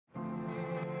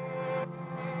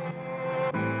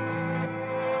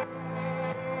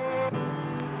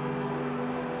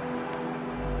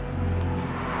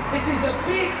This is a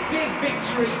big, big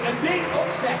victory, a big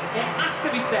upset, it has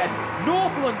to be said.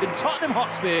 North London, Tottenham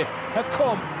Hotspur have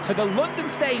come to the London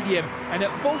Stadium, and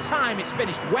at full time it's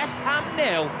finished West Ham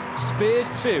 0, Spurs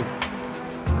 2.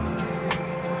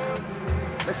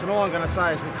 Listen, all I'm going to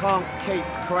say is we can't keep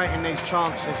creating these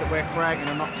chances that we're creating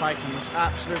and not taking. It's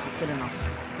absolutely killing us.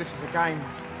 This is a game,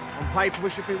 on paper we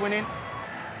should be winning,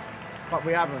 but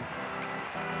we haven't.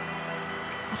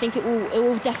 I think it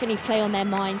will definitely play on their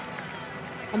minds.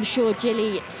 I'm sure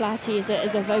Gilly Flaherty,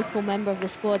 as a vocal member of the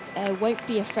squad, won't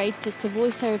be afraid to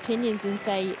voice her opinions and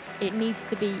say it needs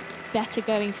to be better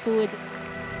going forward.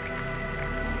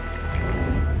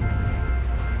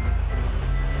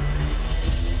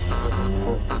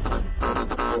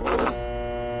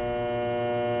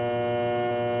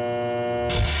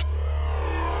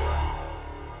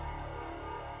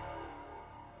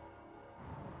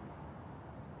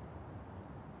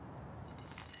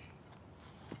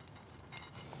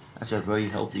 That's a very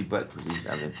healthy breakfast he's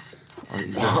having.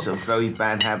 He's got some very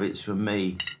bad habits from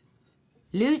me.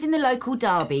 Losing the local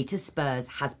derby to Spurs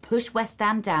has pushed West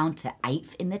Ham down to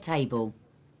 8th in the table.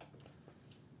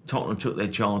 Tottenham took their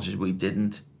chances, we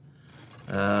didn't.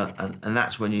 And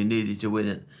that's when you needed to win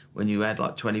it, when you had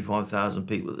like 25,000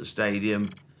 people at the stadium,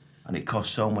 and it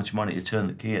cost so much money to turn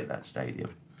the key at that stadium.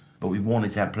 But we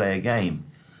wanted to play a game.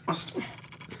 Do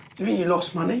you think you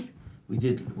lost money? We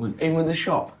did. Even with the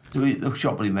shop? The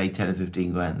shop only made 10 or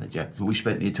 15 grand, Jack. But we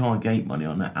spent the entire gate money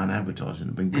on that and advertising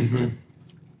to bring people in.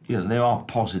 You know, there are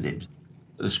positives.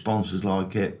 The sponsors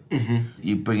like it.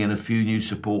 You bring in a few new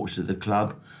supporters to the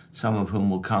club, some of whom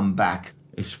will come back.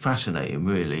 It's fascinating,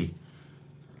 really,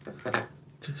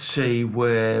 to see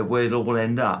where it'll all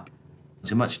end up.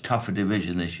 It's a much tougher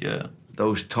division this year.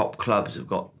 Those top clubs have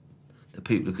got the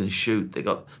people who can shoot, they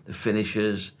got the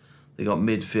finishers, they got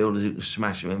midfielders who can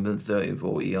smash them in 30 and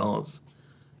 40 yards.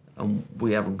 And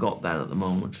we haven't got that at the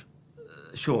moment.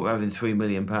 Short of having £3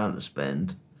 million to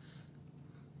spend,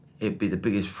 it'd be the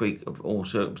biggest freak of all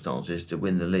circumstances to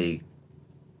win the league.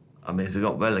 I mean, if they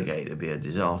got relegated, it'd be a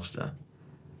disaster.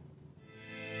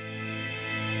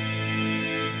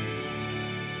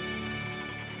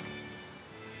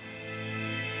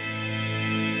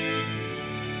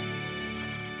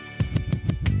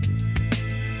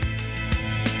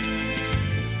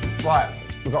 Right,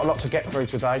 we've got a lot to get through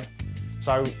today.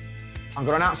 So I'm going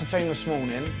to announce the team this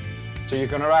morning. So you're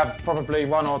going to have probably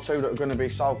one or two that are going to be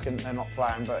sulking, they're not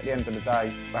playing, but at the end of the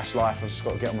day, that's life. I've just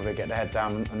got to get on with it, get the head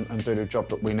down and do the job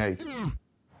that we need.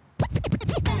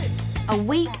 A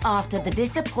week after the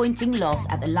disappointing loss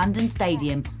at the London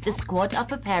Stadium, the squad are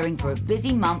preparing for a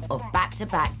busy month of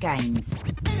back-to-back games.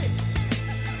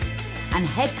 And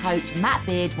head coach Matt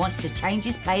Beard wants to change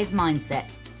his players'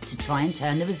 mindset to try and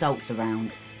turn the results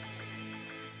around.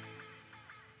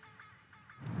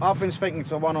 I've been speaking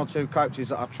to one or two coaches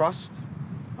that I trust,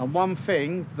 and one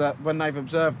thing that when they've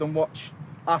observed and watched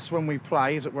us when we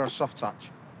play is that we're a soft touch.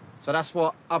 So that's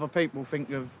what other people think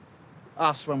of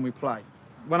us when we play.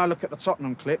 When I look at the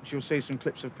Tottenham clips, you'll see some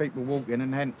clips of people walking,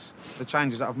 and hence the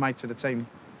changes that I've made to the team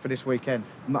for this weekend.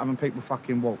 I'm not having people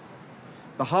fucking walk.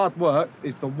 The hard work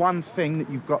is the one thing that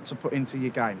you've got to put into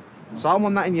your game. So I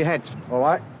want that in your head, all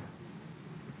right?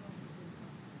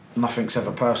 Nothing's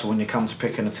ever personal when you come to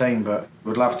picking a team, but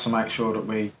we'd love to make sure that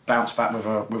we bounce back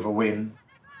with a win.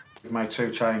 We've made 2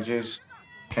 changes.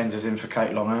 Kenza's in for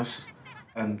Kate Longhurst,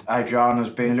 and Adriana's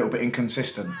been a little bit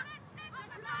inconsistent.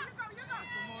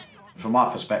 From my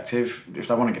perspective, if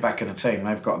they want to get back in the team,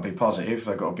 they've got to be positive,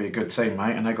 they've got to be a good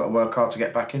teammate, and they've got to work hard to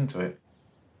get back into it.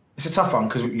 It's a tough one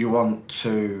because you want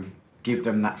to give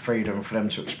them that freedom for them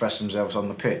to express themselves on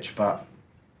the pitch, but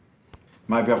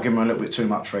maybe I've given them a little bit too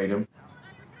much freedom.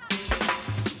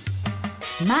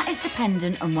 Matt is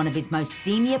dependent on one of his most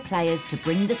senior players to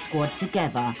bring the squad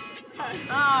together.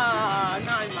 Ah,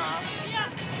 no, Mark.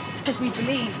 Because we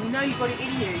believe, we know you've got it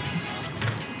in you.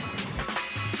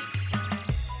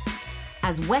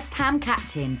 As West Ham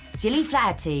captain, Gilly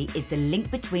Flaherty is the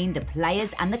link between the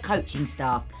players and the coaching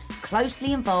staff,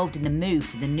 closely involved in the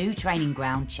move to the new training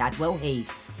ground, Chadwell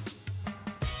Heath.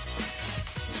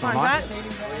 Hi, Jack.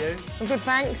 How are you? I'm good,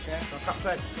 thanks. Yeah, for a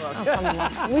cupcake.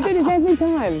 Oh, we do this every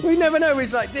time. We never know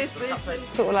it's like this.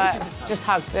 Sort of like, just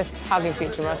hug. Let's hug in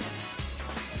future, Russ.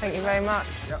 Thank you very much.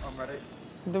 Yeah, I'm ready.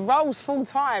 The role's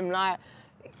full-time, like,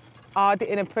 I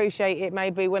didn't appreciate it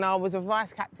maybe when I was a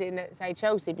vice-captain at, say,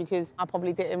 Chelsea, because I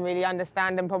probably didn't really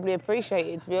understand and probably appreciate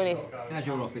it, to be honest. How's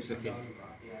your office looking?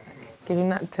 Give him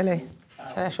that telly.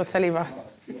 That's your telly, Russ.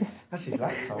 That's his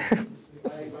laptop.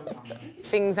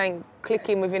 Things ain't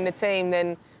clicking within the team,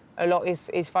 then a lot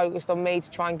is focused on me to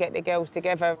try and get the girls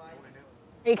together.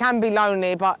 It can be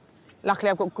lonely, but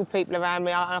Luckily, I've got good people around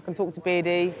me. I can talk to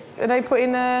Beardy. Are they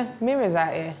putting mirrors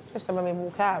out here? Just so when we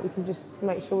walk out, we can just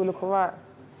make sure we look all right.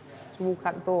 Just walk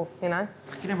out the door, you know?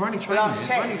 You know, we're only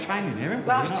training here, aren't we?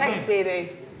 Last check,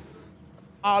 Beardy.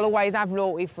 I'll always have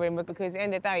loyalty for him because at the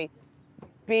end of the day,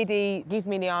 Beardy give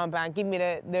me the armband, give me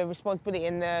the responsibility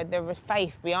and the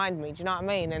faith behind me, do you know what I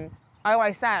mean? And I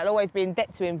always say I'll always be in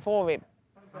debt to him for him.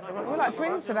 We're like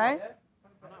twins today.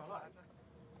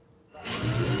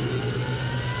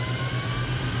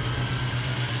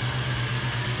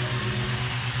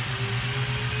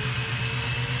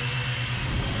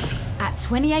 At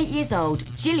 28 years old,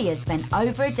 Gilly has spent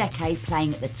over a decade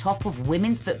playing at the top of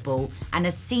women's football and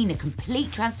has seen a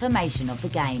complete transformation of the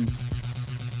game.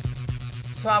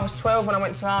 So I was 12 when I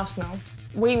went to Arsenal.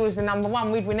 We was the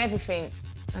 #1, we'd win everything,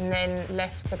 and then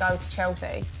left to go to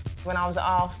Chelsea. When I was at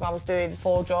Arsenal, I was doing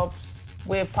 4 jobs.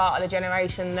 We're part of the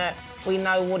generation that we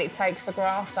know what it takes to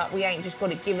graft up. We ain't just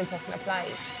got it given to us in a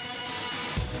plate.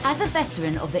 As a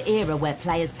veteran of the era where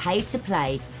players paid to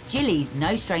play, Gilly's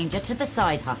no stranger to the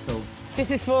side hustle. This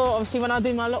is for, obviously, when I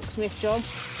do my locksmith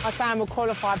jobs. I'd say I'm a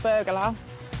qualified burglar.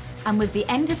 And with the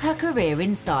end of her career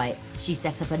in sight, she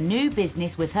set up a new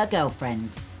business with her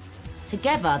girlfriend.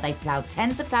 Together, they've ploughed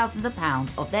tens of thousands of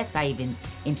pounds of their savings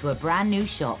into a brand new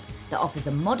shop that offers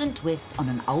a modern twist on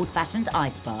an old-fashioned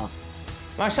ice bath.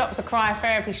 My shop's a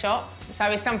cryotherapy shop, so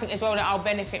it's something as well that I'll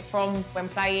benefit from when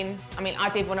playing. I mean, I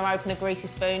did want to open a greasy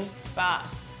spoon, but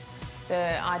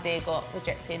the idea got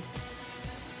rejected.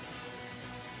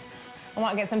 I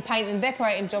might get some paint and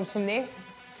decorating jobs from this,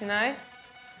 you know?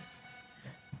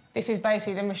 This is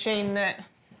basically the machine that,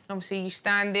 obviously, you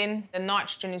stand in. The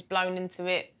nitrogen is blown into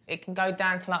it. It can go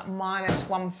down to, like,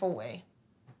 -140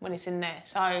 when it's in there,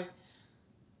 so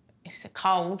it's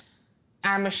cold.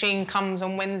 Our machine comes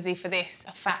on Wednesday for this,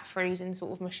 a fat freezing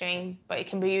sort of machine, but it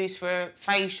can be used for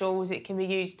facials, it can be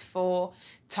used for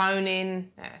toning,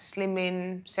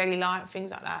 slimming, cellulite,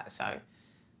 things like that. So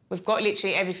we've got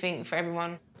literally everything for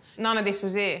everyone. None of this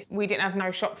was it. We didn't have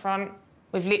no shop front.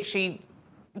 We've literally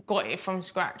got it from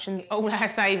scratch and all our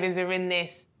savings are in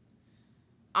this.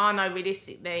 I know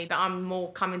realistically that I'm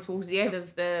more coming towards the end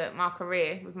of my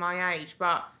career with my age,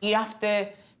 but you have to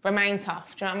remain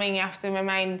tough, do you know what I mean? You have to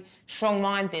remain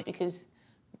strong-minded because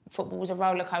football's a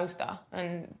roller coaster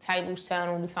and tables turn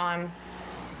all the time.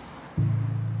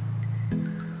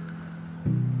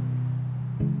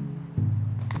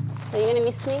 Are you gonna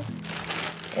miss me?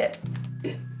 Yeah.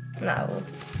 No.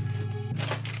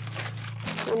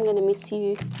 I'm gonna miss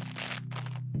you.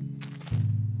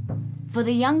 For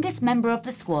the youngest member of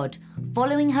the squad,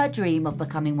 following her dream of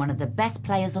becoming one of the best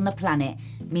players on the planet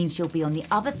means she'll be on the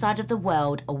other side of the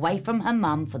world away from her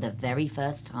mum for the very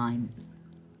first time.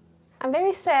 I'm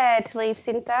very sad to leave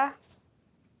Cinta.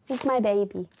 She's my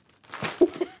baby.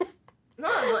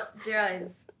 No, but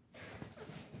Jazz.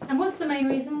 And what's the main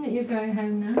reason that you're going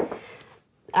home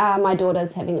now? My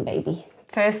daughter's having a baby.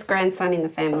 First grandson in the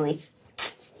family.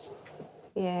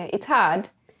 Yeah, it's hard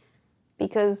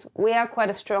because we are quite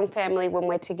a strong family when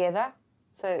we're together.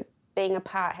 So being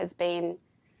apart has been,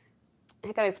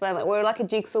 how can I explain that? We're like a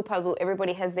jigsaw puzzle,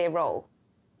 everybody has their role.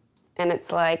 And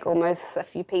it's like almost a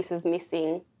few pieces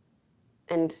missing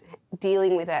and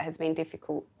dealing with that has been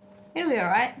difficult. It'll be all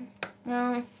right.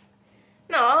 No,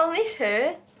 I'll miss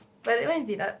her, but it won't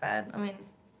be that bad. I mean,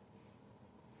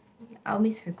 I'll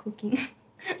miss her cooking.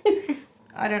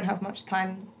 I don't have much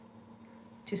time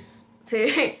to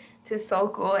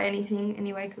sulk or anything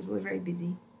anyway because we're very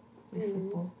busy with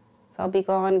football. So I'll be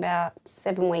gone about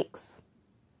 7 weeks.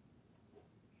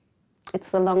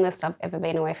 It's the longest I've ever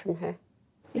been away from her.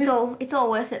 It's all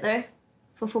worth it though,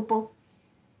 for football.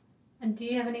 And do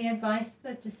you have any advice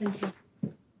for Jacinta?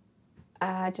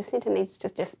 Jacinta needs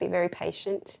to just be very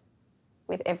patient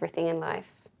with everything in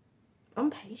life.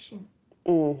 I'm patient.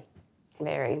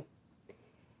 Very.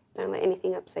 Don't let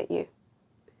anything upset you.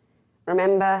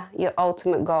 Remember your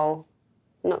ultimate goal,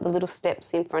 not the little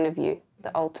steps in front of you,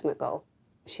 the ultimate goal.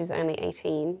 She's only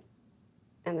 18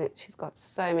 and that she's got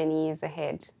so many years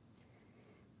ahead.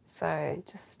 So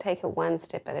just take it one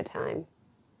step at a time.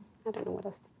 I don't know what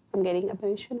else. I'm getting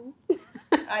emotional.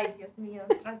 Ay, Dios mío,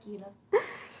 tranquila.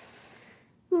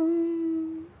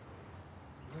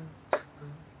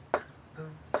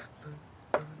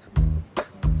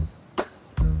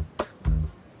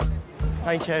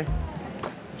 Thank you.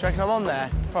 Do you reckon I'm on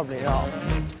there? Probably not.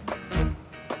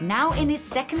 Now in his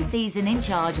second season in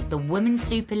charge of the Women's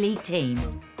Super League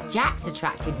team, Jack's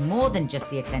attracted more than just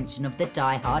the attention of the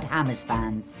die-hard Hammers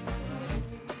fans.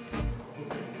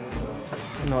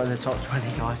 Not in the top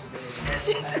 20, guys.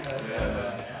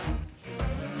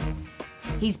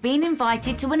 He's been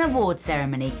invited to an award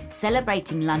ceremony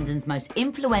celebrating London's most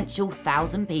influential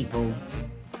 1,000 people.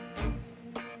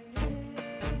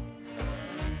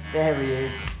 There he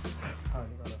is.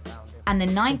 And the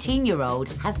 19-year-old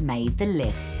has made the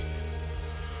list.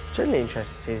 Generally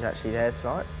interested to see who's actually there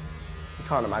tonight. You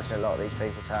can't imagine a lot of these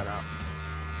people turn up.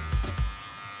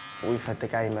 We've had the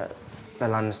game at the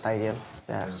London Stadium.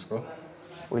 Yeah.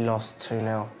 We lost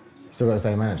 2-0. Still got the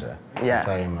same manager?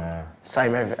 Yeah.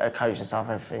 Same coaching staff,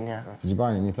 everything, yeah. Did you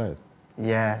buy any new players?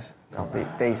 Yes.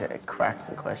 These are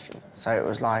cracking questions. So it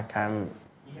was like 8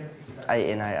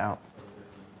 in, 8 out.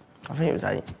 I think it was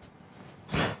 8.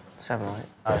 7 or 8.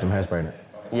 Got some hairspray in it?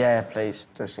 Yeah, please,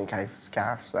 just in case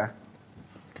Gareth's there.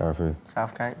 Gareth who?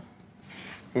 Southgate.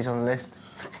 He's on the list.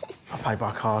 I pay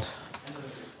by card.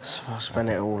 So I spent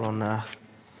it all on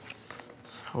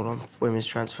women's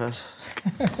transfers.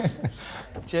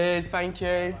 Cheers, thank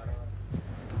you.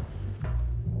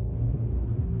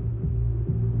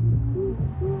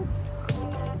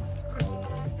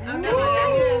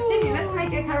 Gilly, let's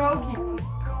make a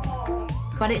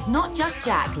karaoke. But it's not just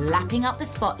Jack lapping up the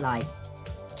spotlight.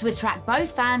 To attract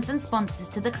both fans and sponsors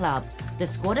to the club, the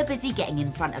squad are busy getting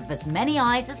in front of as many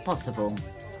eyes as possible.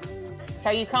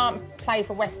 So you can't play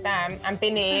for West Ham and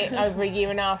been here over a year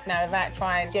and a half now without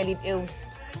trying Jelly ill.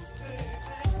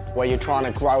 Where you're trying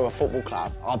to grow a football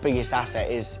club, our biggest asset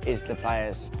is the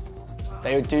players.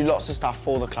 They do lots of stuff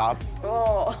for the club.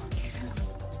 Oh.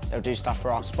 They'll do stuff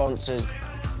for our sponsors,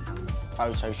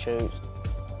 photo shoots,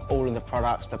 all of the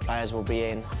products the players will be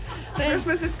in.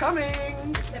 Christmas is coming.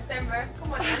 September,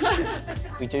 come on.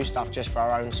 We do stuff just for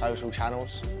our own social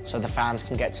channels, so the fans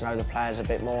can get to know the players a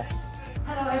bit more.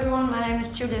 Hello everyone, my name is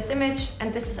Julia's Image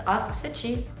and this is Ask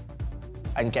Sitchi.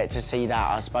 And get to see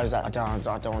that, I suppose that I don't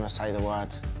want to say the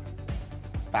word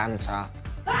banter.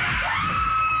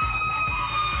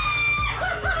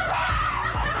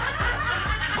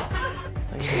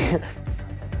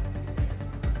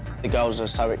 The girls are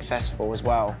so accessible as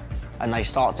well, and they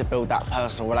start to build that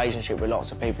personal relationship with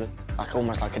lots of people, like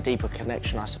almost like a deeper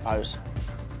connection, I suppose.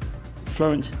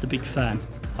 Florence is the big fan.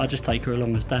 I just take her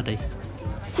along as daddy.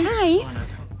 Hi.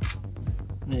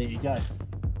 There you go.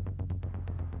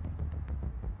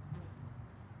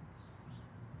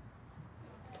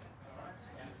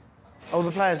 All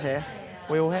the players here?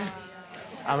 We all here?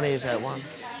 How many is there at one?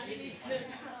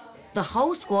 The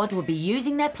whole squad will be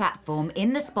using their platform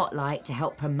in the spotlight to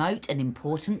help promote an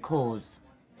important cause.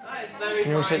 Can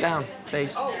you all sit down,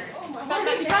 please?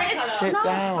 Sit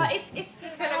down.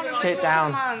 Sit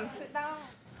down.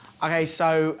 OK,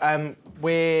 so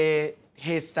we're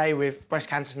here today with Breast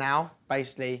Cancer Now.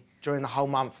 Basically, during the whole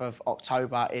month of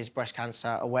October is Breast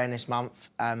Cancer Awareness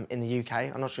Month in the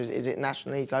UK. I'm not sure, is it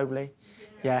nationally, globally?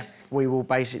 Yeah. We will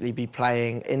basically be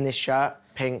playing in this shirt,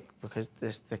 pink, because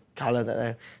there's the colour,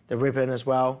 that the ribbon as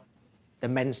well. The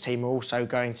men's team are also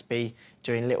going to be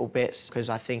doing little bits,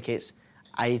 because I think it's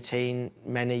 18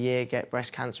 men a year get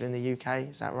breast cancer in the UK,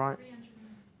 is that right?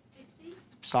 350?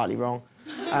 Slightly wrong.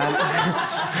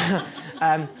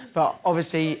 But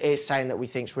obviously it's something that we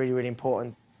think is really, really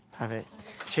important. Perfect.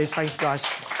 Cheers, thank you guys.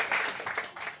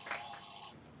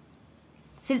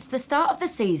 Since the start of the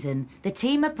season, the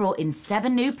team have brought in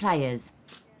 7 new players.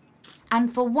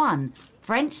 And for one,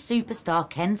 French superstar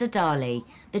Kenza Dali,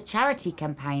 the charity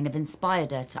campaign have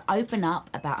inspired her to open up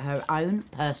about her own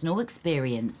personal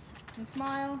experience. And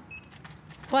smile.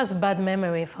 It was a bad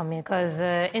memory for me because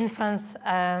in France,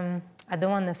 I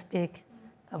don't want to speak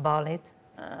about it.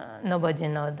 Nobody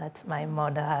knows that my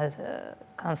mother has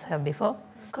cancer before,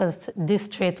 because this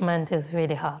treatment is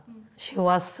really hard. She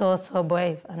was so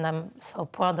brave, and I'm so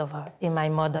proud of her. And my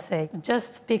mother said,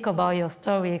 just speak about your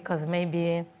story, because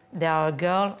maybe there are a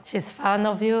girl, she's fan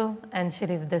of you, and she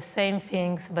lives the same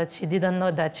things, but she didn't know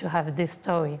that you have this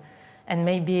story, and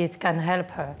maybe it can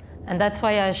help her. And that's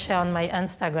why I shared on my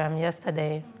Instagram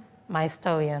yesterday my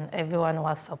story, and everyone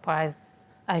was surprised.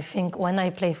 I think when I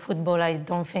play football, I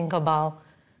don't think about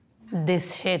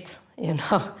this shit, you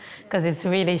know, because it's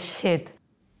really shit.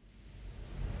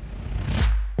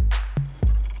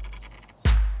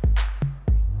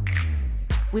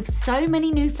 With so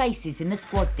many new faces in the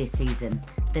squad this season,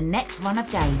 the next run of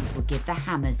games will give the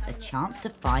Hammers a chance to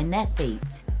find their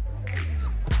feet.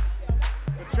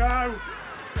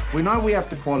 We know we have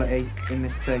the quality in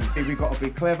this team. We've got to be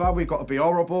clever, we've got to be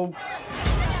horrible.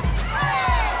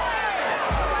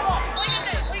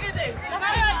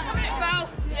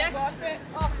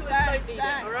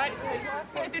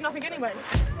 Can't do nothing anyway.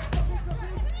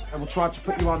 And we'll try to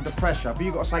put you under pressure, but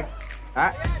you've got to say,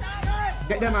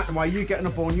 get them out of the way, you get on the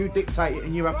ball, and you dictate it,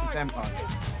 and you have the tempo.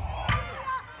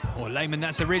 Oh, Lehmann,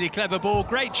 that's a really clever ball.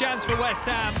 Great chance for West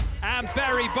Ham. And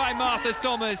buried by Martha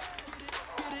Thomas.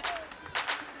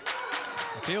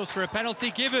 Appeals for a penalty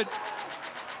given.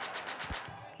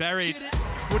 Buried.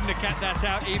 Wouldn't have kept that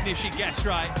out even if she guessed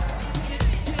right.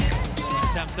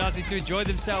 West Ham starting to enjoy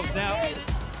themselves now.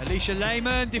 Alicia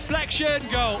Lehmann, deflection,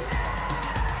 goal.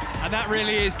 And that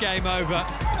really is game over.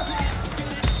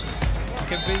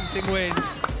 Convincing win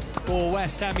for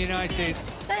West Ham United.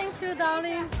 Thank you,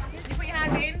 darling. You put your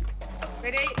hand in.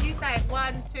 Ready? You say it.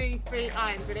 1, 2, 3,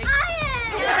 irons. Ready?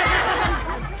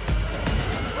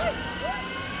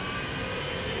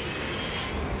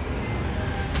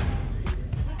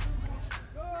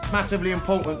 Massively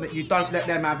important that you don't let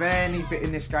them have any bit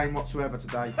in this game whatsoever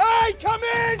today. Hey, come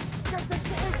in!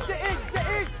 Get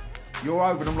in! You're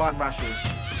over them like rashes.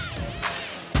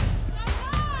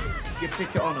 You stick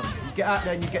it on them. You get out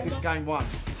there and you get this game won.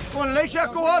 Go on, Alicia,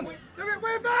 go on! Do it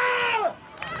with her!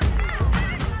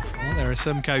 Well, there are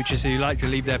some coaches who like to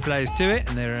leave their players to it,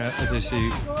 and there are others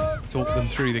who talk them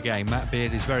through the game. Matt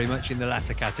Beard is very much in the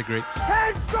latter category.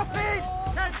 Ken, drop in!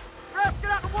 Ken, ref,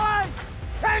 get out of the way!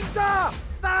 Kenza,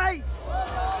 stay!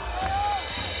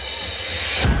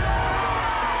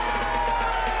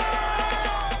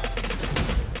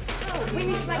 We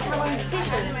need to make our own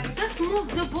decisions. Just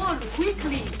move the ball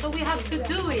quickly, so we have to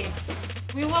do it.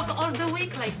 We work all the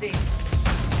week like this.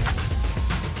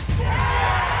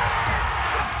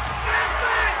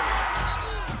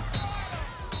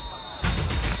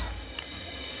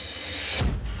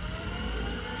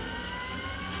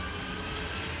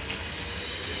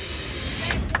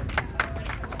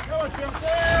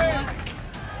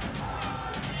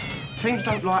 Teams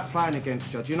don't like playing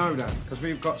against you, do you know that? Because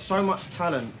we've got so much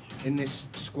talent in this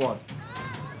squad.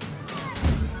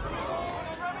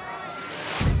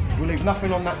 We'll leave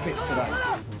nothing on that pitch today.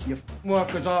 You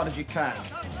work as hard as you can.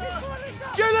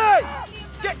 Gilly!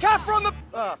 Get Kath on the...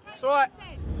 it's all right.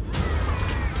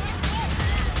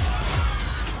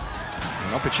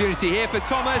 An opportunity here for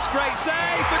Thomas. Great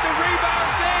save, but the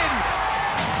rebound's in.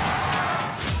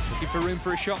 Looking for room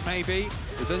for a shot, maybe.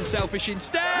 There's unselfish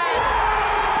instead. A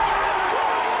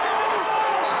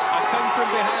come from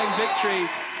behind victory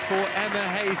for Emma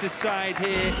Hayes' side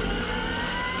here.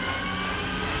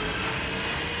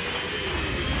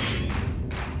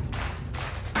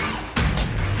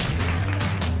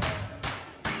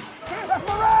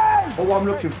 All I'm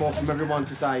looking for from everyone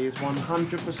today is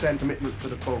 100% commitment to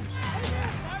the cause.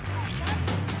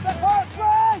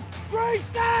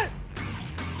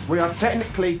 We are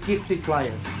technically gifted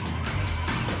players.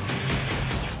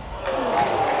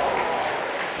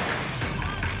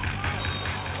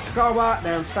 Go out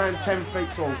there and stand 10 feet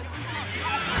tall.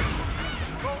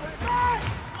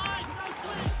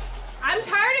 I'm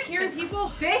tired of hearing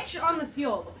people bitch on the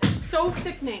field. It's so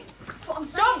sickening.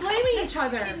 Stop blaming each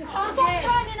other. Stop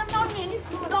turning them on in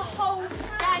the whole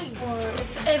game.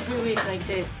 It's every week like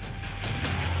this.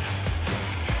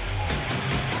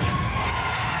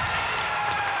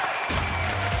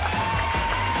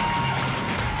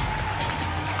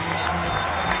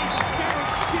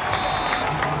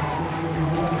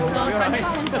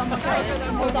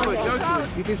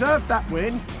 You deserve that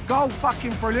win. Goal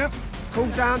fucking brilliant. Cool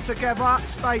down together,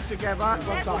 stay together.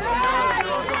 Well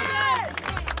done.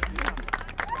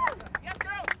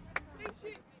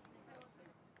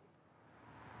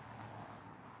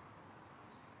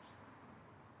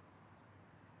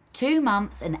 2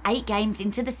 months and 8 games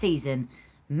into the season,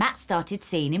 Matt started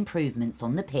seeing improvements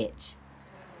on the pitch.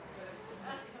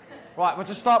 Right, we'll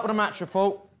just start with a match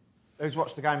report. Who's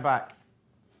watched the game back?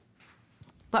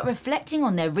 But reflecting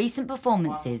on their recent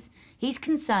performances, he's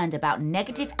concerned about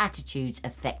negative attitudes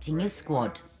affecting his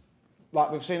squad.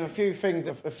 Like, we've seen a few things,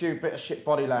 a few bit of shit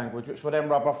body language, which will then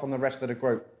rub off on the rest of the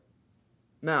group.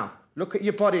 Now, look at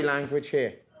your body language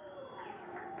here.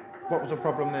 What was the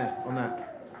problem there on that?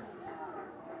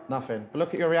 Nothing. But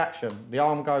look at your reaction. The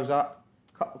arm goes up.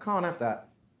 Can't have that.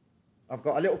 I've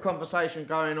got a little conversation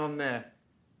going on there.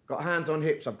 Got hands on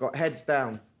hips. I've got heads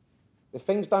down. If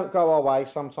things don't go our way,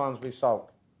 sometimes we sulk.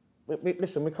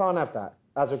 Listen, we can't have that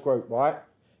as a group, right?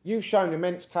 You've shown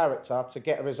immense character to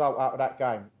get a result out of that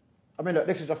game. I mean, look,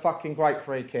 this is a fucking great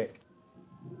free kick.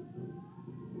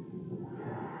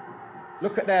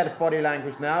 Look at their body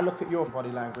language now. Look at your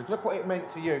body language. Look what it meant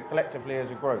to you collectively as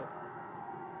a group.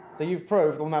 So you've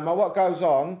proved, no matter what goes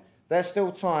on, there's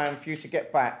still time for you to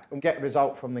get back and get a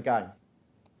result from the game.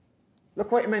 Look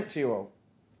what it meant to you all.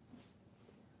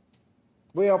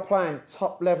 We are playing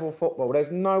top-level football.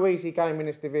 There's no easy game in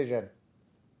this division.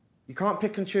 You can't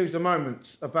pick and choose the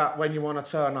moments about when you want to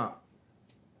turn up.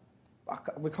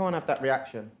 We can't have that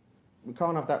reaction. We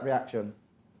can't have that reaction.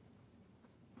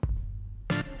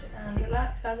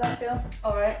 relaxed. How's that feel?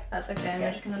 All right, that's okay.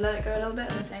 We're just going to let it go a little bit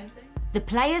and the same thing. The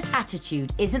players'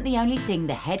 attitude isn't the only thing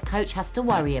the head coach has to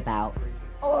worry about.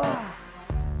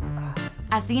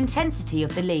 As the intensity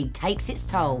of the league takes its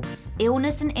toll,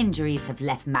 illness and injuries have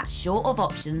left Matt short of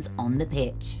options on the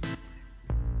pitch.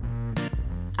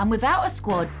 And without a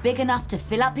squad big enough to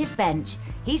fill up his bench,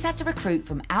 he's had to recruit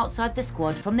from outside the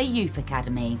squad from the youth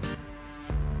academy.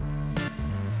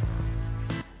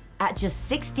 At just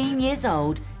 16 years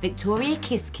old, Victoria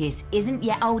Kiss isn't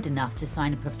yet old enough to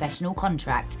sign a professional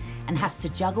contract and has to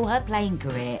juggle her playing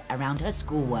career around her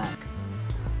schoolwork.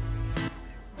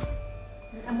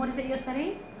 And what is it you're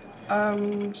studying?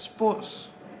 Sports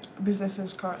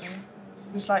businesses currently.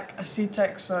 It's like a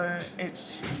C-Tech, so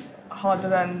it's harder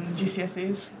than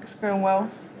GCSEs. It's going well.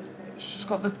 She's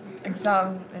got the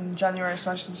exam in January, so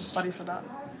I just need to study for that.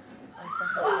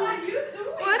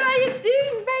 What are you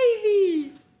doing,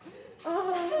 baby?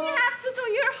 Oh. Do you have to do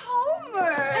your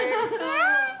homework?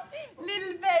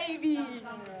 Little baby.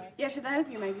 Yeah, should I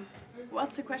help you maybe?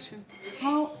 What's the question?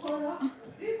 How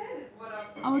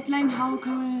outline how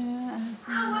career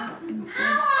in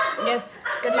sport? Yes,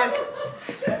 good luck.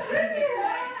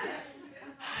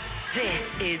 This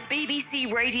is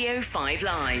BBC Radio 5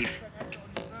 Live.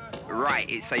 Right,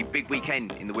 it's a big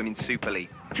weekend in the Women's Super League.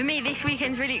 For me, this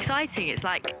weekend's really exciting. It's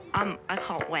like, I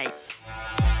can't wait.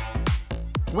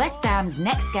 West Ham's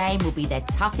next game will be their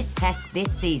toughest test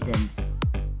this season.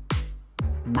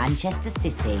 Manchester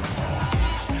City.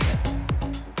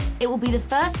 It will be the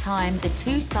first time the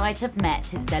two sides have met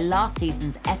since their last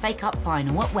season's FA Cup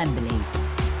final at Wembley.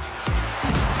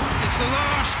 It's the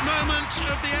last moment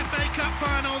of the FA Cup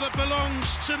final that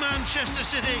belongs to Manchester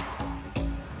City.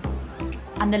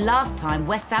 And the last time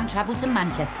West Ham travelled to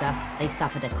Manchester, they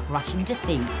suffered a crushing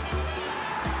defeat.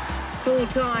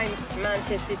 Full-time,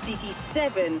 Manchester City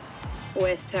 7,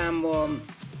 West Ham 1.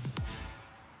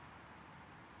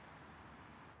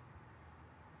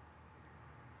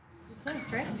 It's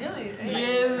nice, right? Gilly.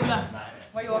 Jill. Why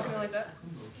are you walking like that?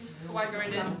 You're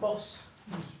swaggering in. Boss.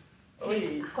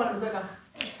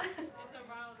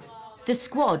 The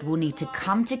squad will need to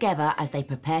come together as they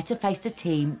prepare to face a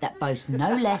team that boasts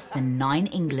no less than 9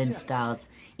 England stars,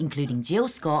 including Jill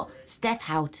Scott, Steph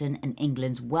Houghton and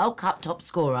England's World Cup top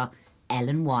scorer,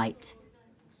 Ellen White.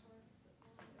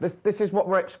 This is what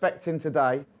we're expecting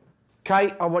today.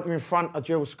 Kate, I want you in front of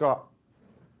Jill Scott.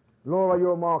 Laura,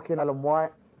 you're marking Ellen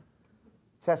White.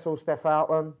 Cecil, Steph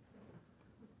Houghton.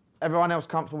 Everyone else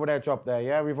comfortable with their job there,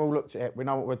 yeah? We've all looked at it. We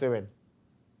know what we're doing.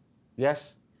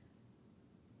 Yes?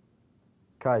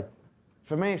 Okay.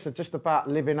 For me, it's just about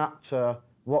living up to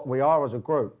what we are as a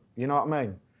group. You know what I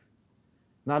mean?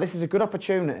 Now, this is a good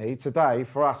opportunity today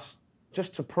for us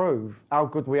just to prove how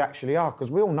good we actually are,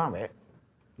 because we all know it.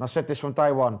 And I said this from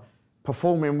day one,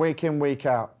 performing week in, week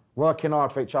out, working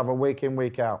hard for each other week in,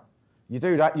 week out. You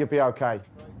do that, you'll be okay.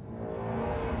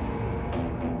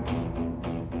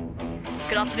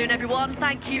 Good afternoon, everyone.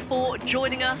 Thank you for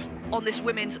joining us on this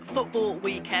women's football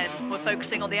weekend. We're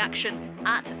focusing on the action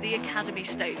at the Academy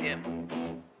Stadium.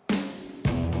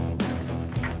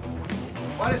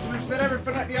 Well, listen, we've said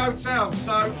everything at the hotel,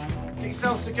 so get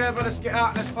yourselves together, let's get out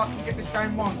and let's fucking get this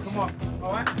game won. Come on,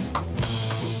 all right?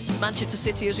 Manchester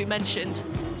City, as we mentioned,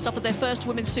 suffered their first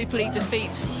Women's Super League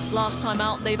defeat last time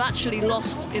out. They've actually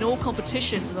lost in all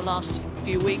competitions in the last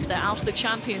few weeks. They're out of the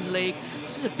Champions League.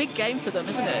 This is a big game for them,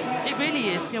 isn't it? It really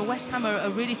is. You know, West Ham are a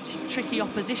really tricky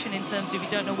opposition in terms of you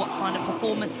don't know what kind of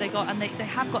performance they got, and they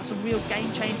have got some real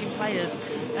game-changing players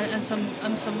and some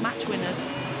match winners.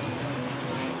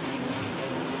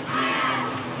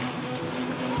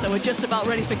 So we're just about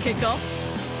ready for kick-off.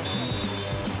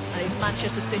 And it's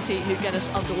Manchester City who get us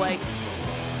underway.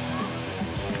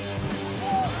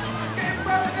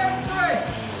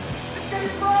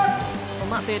 Well,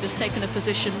 Matt Beard has taken a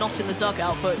position not in the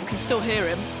dugout, but you can still hear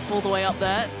him all the way up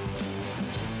there.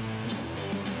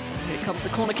 Here comes the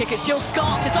corner kick, it's Jill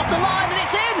Scott, it's off the line and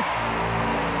it's in!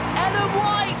 Ellen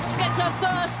White gets her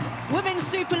first Women's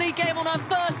Super League game on her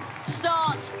first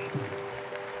start.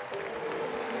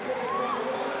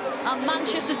 And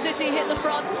Manchester City hit the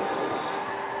front.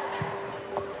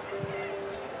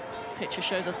 Picture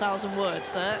shows 1,000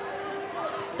 words there.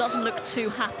 Doesn't look too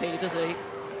happy, does he?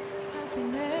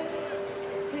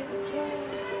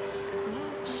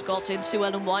 Scott into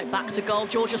Ellen White, back to goal.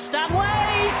 Georgia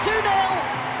Stanway,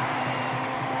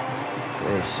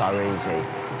 2-0. It's so easy.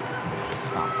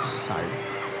 Fuck's sake.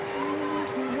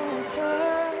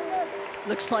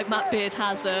 Looks like Matt Beard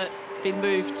has been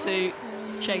moved to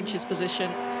change his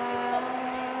position.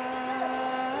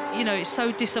 You know, it's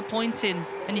so disappointing,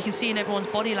 and you can see in everyone's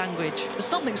body language. But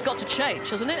something's got to change,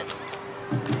 hasn't it?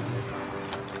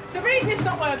 Three, business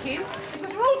not working is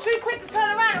because we're all too quick to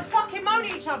turn around and fucking moan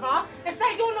at each other and say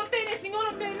you're not doing this and you're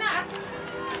not doing that.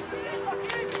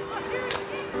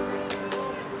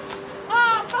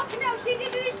 Oh, fucking hell, she did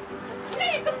this.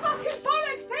 Leave the fucking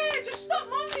bollocks there. Just stop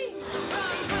moaning.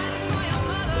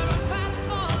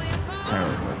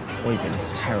 Terrible. Weeping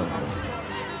is terrible.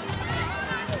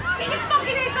 Get your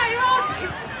fucking heads out your asses.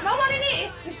 No one in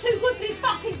here is too good for this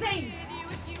fucking team.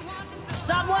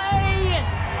 Stanway,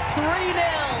 3-0.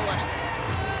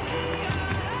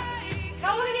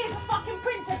 No one in here is a fucking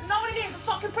princess and no one in here is a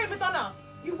fucking prima donna.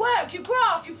 You work, you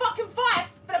graft, you fucking fight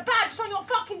for the badge on your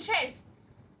fucking chest.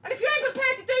 And if you ain't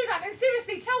prepared to do that, then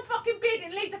seriously, tell fucking Bid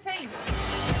and leave the team.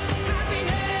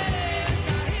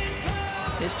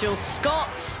 Here's Jill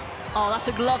Scott. Oh, that's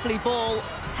a lovely ball.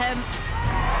 Hemp,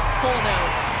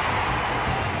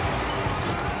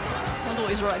 4-0. Wonder what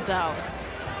he's writing down.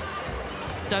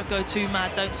 Don't go too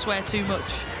mad, don't swear too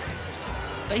much.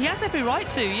 But he has every right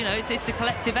to, you know, it's a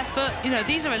collective effort. You know,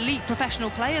 these are elite professional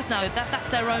players now. That's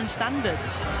their own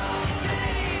standards.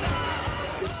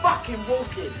 You're fucking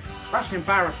walking. That's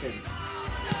embarrassing.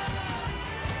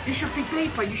 You should be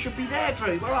deeper, you should be there,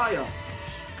 Drew. Where are you?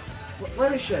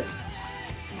 Where is she?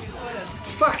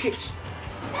 Fuck it.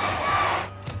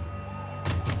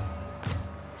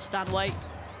 Stanway.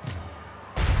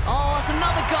 Oh, that's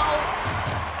another goal.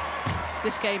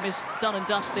 This game is done and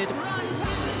dusted.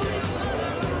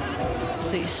 It's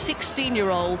the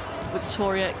 16-year-old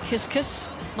Victoria Kiskus.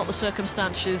 Not the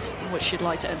circumstances in which she'd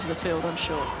like to enter the field, I'm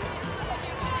sure.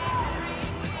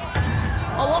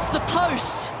 Oh, off the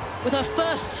post with her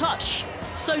first touch.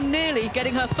 So nearly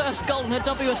getting her first goal in her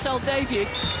WSL debut.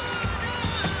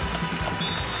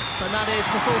 And that is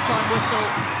the full-time whistle.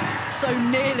 So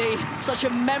nearly, such a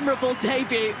memorable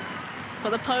debut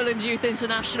for the Poland Youth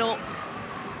International.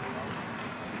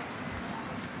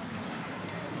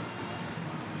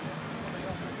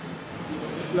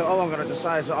 Look, all I'm going to just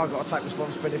say is that I've got to take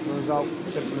responsibility for the result.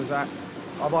 Simple as that.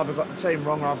 I've either got the team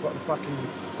wrong or I've got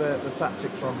the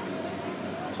tactics wrong.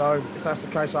 So if that's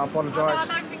the case, I apologise. I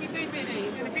don't think you do, Billy.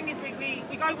 And the thing is,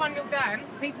 we go 1-0 down,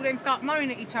 people then start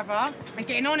moaning at each other and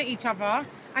getting on at each other,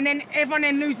 and then everyone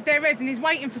then loses their heads and is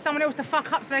waiting for someone else to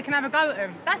fuck up so they can have a go at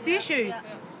them. That's the issue.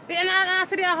 And I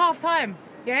said it at half-time,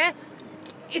 yeah?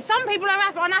 If some people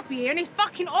are unhappy here, and it's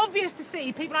fucking obvious to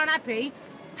see people are unhappy,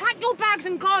 pack your bags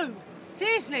and go.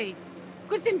 Seriously.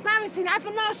 Because it's embarrassing. It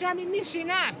happened last year, I mean this year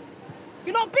now.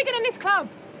 You're not bigger than this club.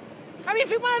 I mean,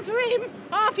 if it weren't for him,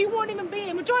 half you want him and beat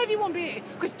him, majority of you want beat him.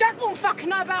 Because Jack won't fucking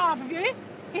know about half of you.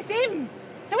 It's him.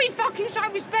 So we fucking show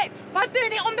respect by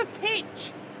doing it on the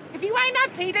pitch. If you ain't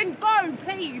happy, then go,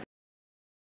 please.